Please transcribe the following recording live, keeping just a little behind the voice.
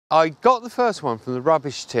I got the first one from the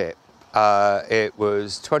rubbish tip. It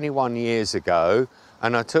was 21 years ago,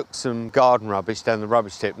 and I took some garden rubbish down the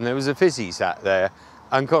rubbish tip, and there was a Fizzy sat there.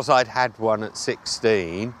 And because I'd had one at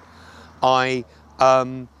 16, I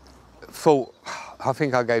thought, I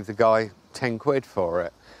think I gave the guy 10 quid for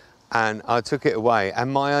it, and I took it away.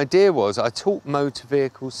 And my idea was, I taught motor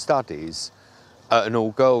vehicle studies at an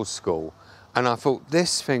all-girls school, and I thought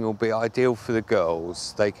this thing will be ideal for the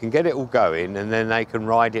girls. They can get it all going, and then they can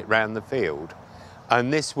ride it round the field.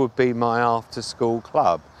 And this would be my after-school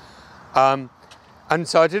club. And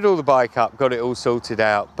so I did all the bike up, got it all sorted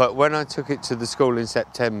out. But when I took it to the school in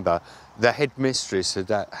September, the headmistress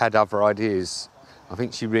had other ideas. I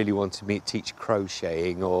think she really wanted me to teach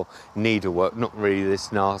crocheting or needlework, not really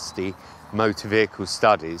this nasty motor vehicle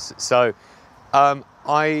studies. So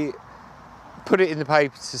I put it in the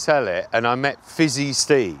paper to sell it, and I met Fizzy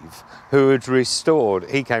Steve, who had restored,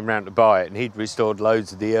 he came round to buy it, and he'd restored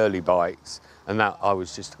loads of the early bikes, and that I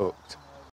was just hooked.